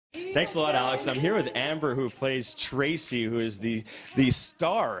Thanks a lot, Alex. I'm here with Amber, who plays Tracy, who is the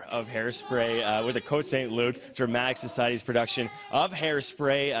star of Hairspray with the Côte Saint-Luc Dramatic Society's production of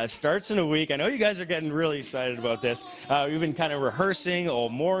Hairspray. Starts in a week. I know you guys are getting really excited about this. We've been kind of rehearsing all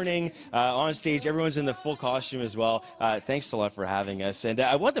morning on stage. Everyone's in the full costume as well. Thanks a lot for having us. And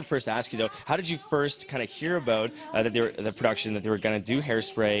I want to first ask you, though, how did you first kind of hear about the production that they were going to do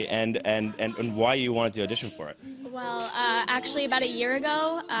Hairspray, and why you wanted to audition for it? Well, actually about a year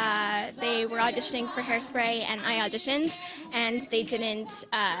ago, they were auditioning for Hairspray and I auditioned, and they didn't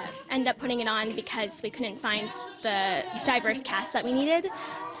end up putting it on because we couldn't find the diverse cast that we needed.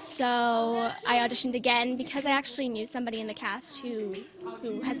 So I auditioned again because I actually knew somebody in the cast who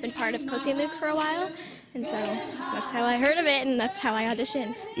has been part of Côte Saint-Luc for a while, and so that's how I heard of it, and that's how I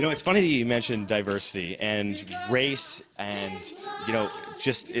auditioned. You know, it's funny that you mentioned diversity and race and, you know,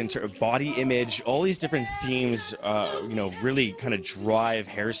 just into body image, all these different themes, you know, really kind of drive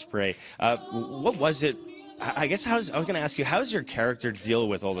Hairspray. What was it? I guess I was going to ask you, how does your character deal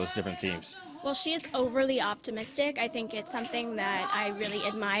with all those different themes? Well, she is overly optimistic. I think it's something that I really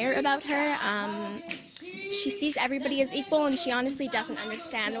admire about her. She sees everybody as equal, and she honestly doesn't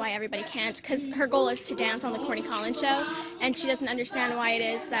understand why everybody can't, because her goal is to dance on the Courtney Collins show, and she doesn't understand why it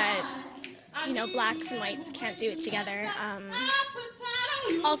is that, you know, blacks and whites can't do it together.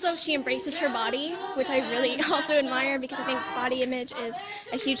 Also, she embraces her body, which I really also admire, because I think body image is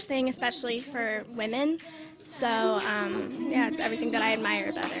a huge thing, especially for women. So, yeah, it's everything that I admire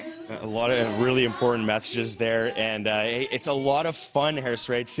about her. A lot of really important messages there, and it's a lot of fun,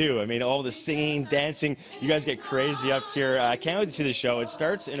 Hairspray, too. I mean, all the singing, dancing, you guys get crazy up here. I can't wait to see the show. It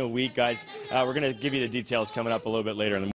starts in a week, guys. We're going to give you the details coming up a little bit later in the